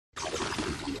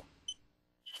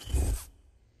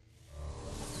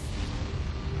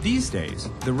These days,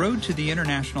 the road to the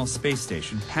International Space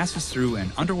Station passes through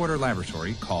an underwater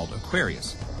laboratory called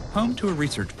Aquarius, home to a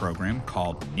research program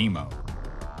called NEEMO.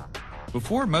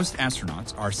 Before most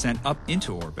astronauts are sent up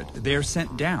into orbit, they are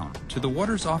sent down to the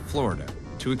waters off Florida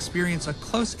to experience a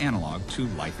close analog to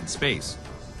life in space.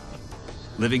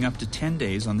 Living up to 10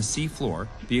 days on the sea floor,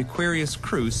 the Aquarius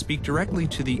crew speak directly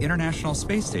to the International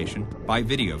Space Station by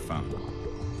video phone.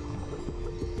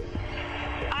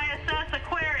 ISS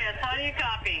Aquarius, how do you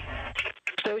copy?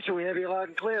 Station, we have you loud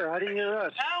and clear. How do you hear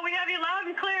us? Oh, we have you loud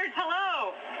and clear.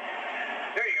 Hello.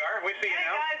 There you are. We see you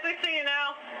now. Hey, guys, we see you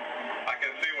now. I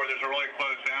can see where there's a really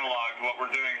close analog to what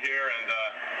we're doing here and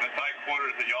the tight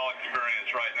quarters that y'all experience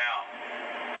right now.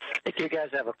 I think you guys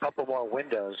have a couple more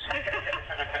windows.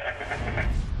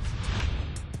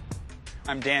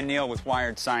 I'm Dan Neal with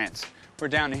Wired Science. We're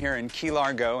down here in Key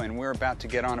Largo, and we're about to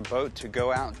get on a boat to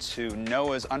go out to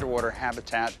NOAA's underwater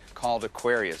habitat called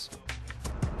Aquarius.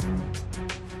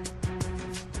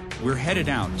 We're headed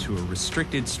out to a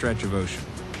restricted stretch of ocean.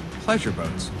 Pleasure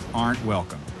boats aren't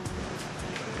welcome.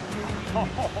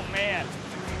 Oh, man.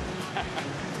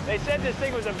 They said this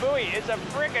thing was a buoy. It's a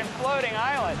frickin' floating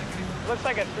island. Looks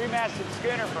like a three-masted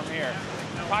schooner from here.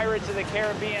 Pirates of the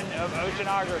Caribbean of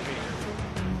oceanography.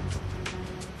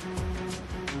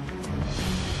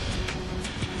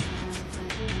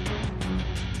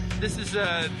 This is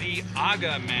the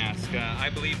AGA mask. I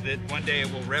believe that one day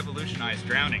it will revolutionize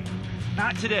drowning.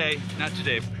 Not today, not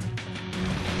today.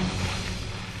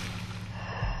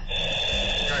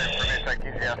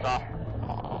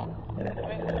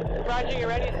 Roger, you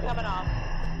ready? It's coming off.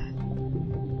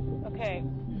 Okay.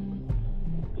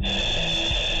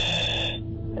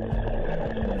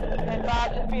 And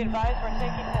Bob, just be advised, we're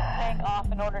taking this tank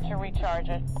off in order to recharge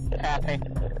it. Copy.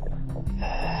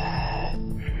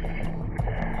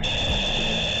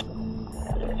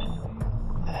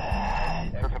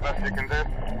 Is this the best you can do?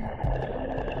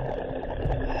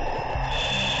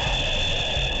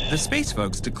 The space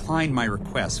folks declined my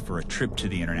request for a trip to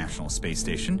the International Space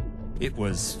Station. It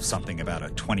was something about a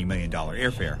 $20 million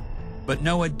airfare. But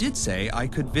NOAA did say I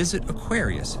could visit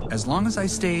Aquarius as long as I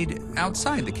stayed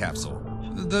outside the capsule.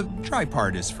 The dry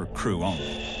part is for crew only.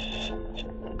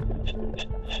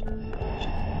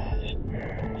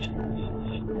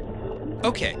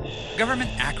 Okay, government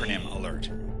acronym alert.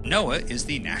 NOAA is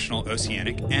the National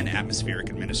Oceanic and Atmospheric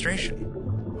Administration.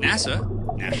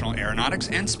 NASA, National Aeronautics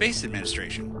and Space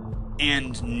Administration.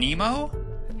 And NEEMO?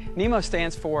 NEEMO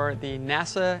stands for the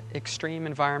NASA Extreme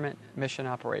Environment Mission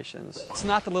Operations. It's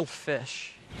not the little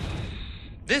fish.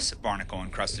 This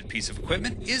barnacle-encrusted piece of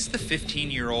equipment is the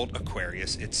 15-year-old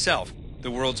Aquarius itself, the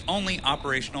world's only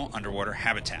operational underwater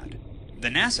habitat. The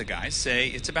NASA guys say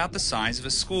it's about the size of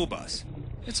a school bus.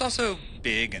 It's also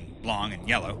big and long and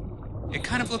yellow. It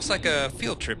kind of looks like a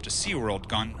field trip to SeaWorld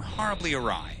gone horribly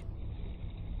awry.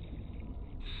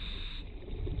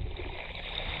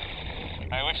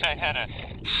 I wish I had a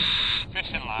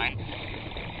fishing line.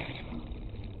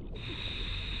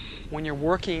 When you're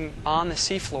working on the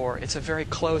seafloor, it's a very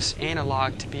close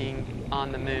analog to being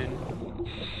on the moon.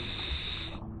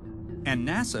 And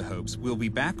NASA hopes we'll be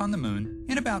back on the moon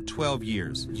in about 12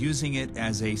 years, using it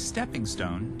as a stepping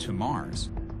stone to Mars.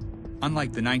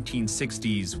 Unlike the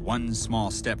 1960s one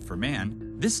small step for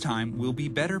man, this time we'll be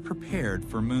better prepared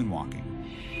for moonwalking.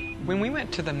 When we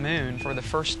went to the moon for the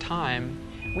first time,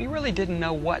 we really didn't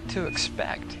know what to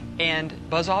expect. And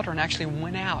Buzz Aldrin actually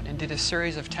went out and did a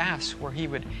series of tasks where he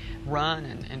would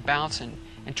run and bounce and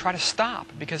try to stop,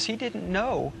 because he didn't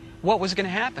know what was going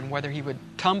to happen, whether he would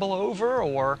tumble over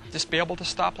or just be able to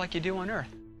stop like you do on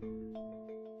Earth.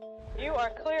 You are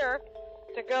clear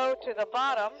to go to the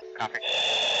bottom. Copy.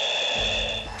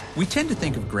 We tend to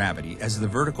think of gravity as the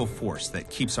vertical force that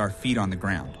keeps our feet on the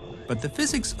ground, but the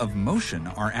physics of motion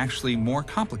are actually more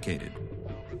complicated.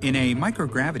 In a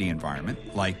microgravity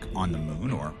environment, like on the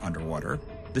moon or underwater,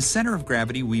 the center of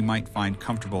gravity we might find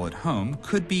comfortable at home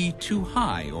could be too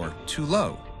high or too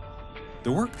low.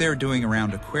 The work they're doing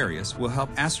around Aquarius will help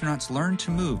astronauts learn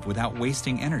to move without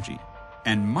wasting energy,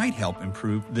 and might help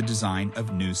improve the design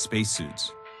of new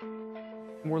spacesuits.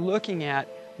 We're looking at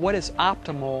what is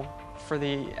optimal for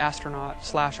the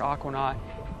astronaut/aquanaut.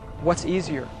 What's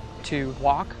easier, to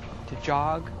walk, to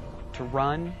jog, to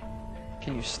run?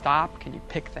 Can you stop? Can you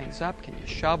pick things up? Can you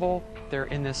shovel? They're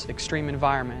in this extreme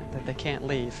environment that they can't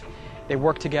leave. They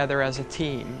work together as a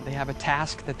team. They have a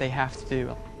task that they have to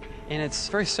do. And it's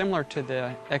very similar to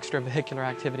the extravehicular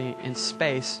activity in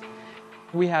space.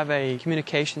 We have a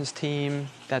communications team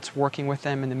that's working with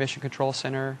them in the Mission Control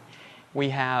Center. We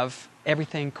have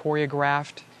everything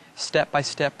choreographed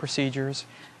step-by-step procedures,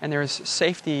 and there's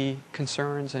safety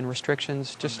concerns and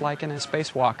restrictions just like in a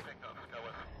spacewalk.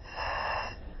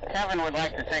 Kevin would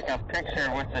like to take a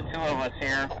picture with the two of us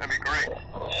here. That'd be great.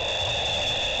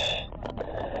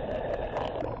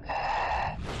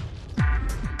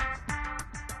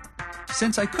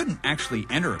 Since I couldn't actually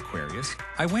enter Aquarius,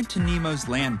 I went to NEEMO's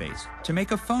land base to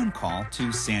make a phone call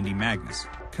to Sandy Magnus,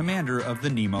 commander of the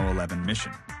NEEMO 11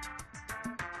 mission.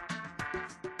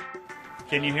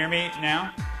 Can you hear me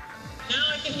now? Now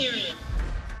I can hear you.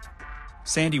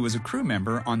 Sandy was a crew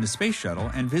member on the space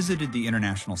shuttle and visited the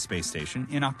International Space Station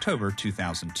in October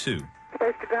 2002.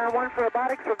 Space to ground 1 for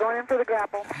robotics. We're going in for the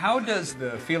grapple. How does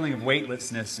the feeling of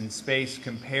weightlessness in space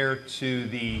compare to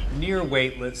the near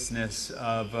weightlessness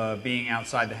of being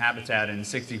outside the habitat in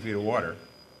 60 feet of water?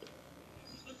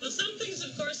 Well, some things,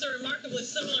 of course, are remarkably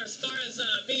similar as far as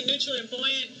being neutrally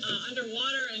buoyant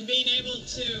underwater and being able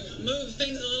to move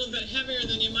things a little bit heavier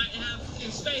than you might have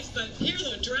in space. But here,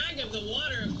 the drag of the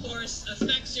water, of course,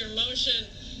 affects your motion.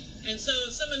 And so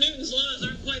some of Newton's laws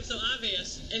aren't quite so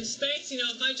obvious. In space, you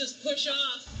know, if I just push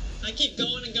off, I keep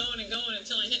going and going and going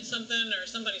until I hit something or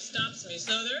somebody stops me.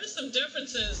 So there is some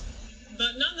differences.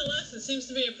 But nonetheless, it seems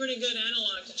to be a pretty good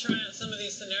analog to try on some of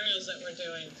these scenarios that we're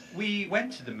doing. We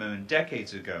went to the moon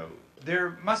decades ago.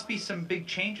 There must be some big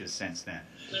changes since then.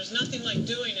 There's nothing like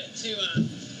doing it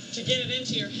to get it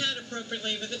into your head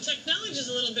appropriately, but the technology is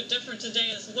a little bit different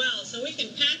today as well. So we can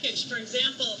package, for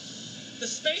example, the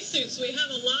spacesuits. We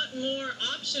have a lot more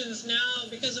options now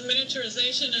because of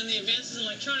miniaturization and the advances in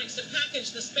electronics to package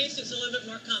the spacesuits a little bit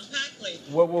more compactly.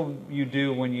 What will you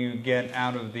do when you get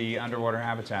out of the underwater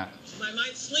habitat? I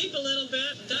might sleep a little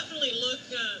bit. Definitely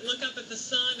look up at the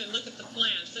sun and look at the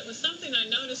plants. It was something I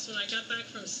noticed when I got back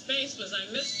from space was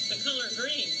I missed the color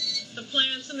green. The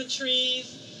plants and the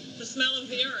trees, the smell of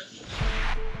the earth.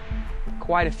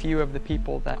 Quite a few of the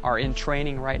people that are in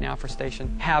training right now for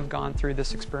station have gone through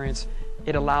this experience.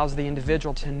 It allows the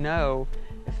individual to know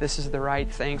if this is the right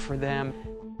thing for them.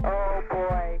 Oh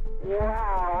boy,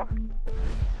 wow.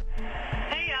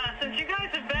 Hey, since you guys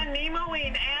have been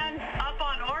NEEMOing and up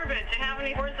on orbit, do you have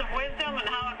any words of wisdom and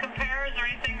how it compares or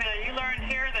anything that you learned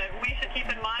here that we should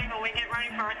keep in mind when we get ready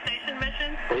for our station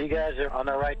mission? Well, you guys are on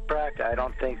the right track. I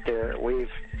don't think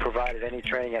we've provided any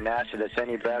training at NASA that's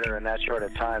any better in that short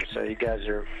of time. So you guys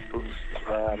are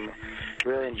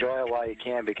really enjoy it while you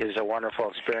can because it's a wonderful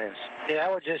experience. Yeah,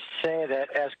 I would just say that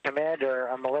as commander,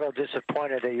 I'm a little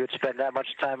disappointed that you'd spend that much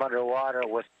time underwater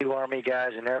with 2 Army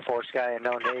guys, an Air Force guy, and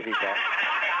no Navy guy.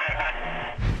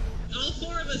 All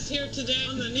 4 of us here today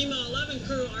on the NEEMO 11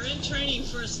 crew are in training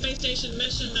for a space station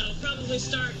mission that'll probably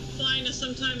start flying us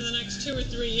sometime in the next 2 or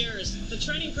 3 years. The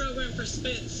training program for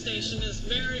space station is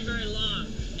very, very long,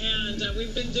 and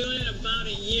we've been doing it about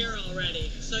a year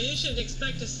already. So you should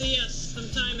expect to see us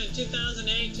sometime in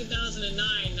 2008,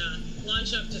 2009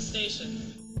 launch up to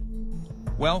station.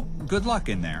 Well, good luck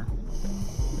in there.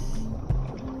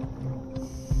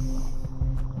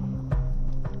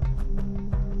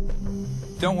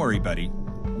 Don't worry, buddy.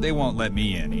 They won't let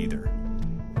me in either.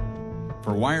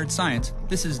 For Wired Science,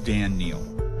 this is Dan Neal.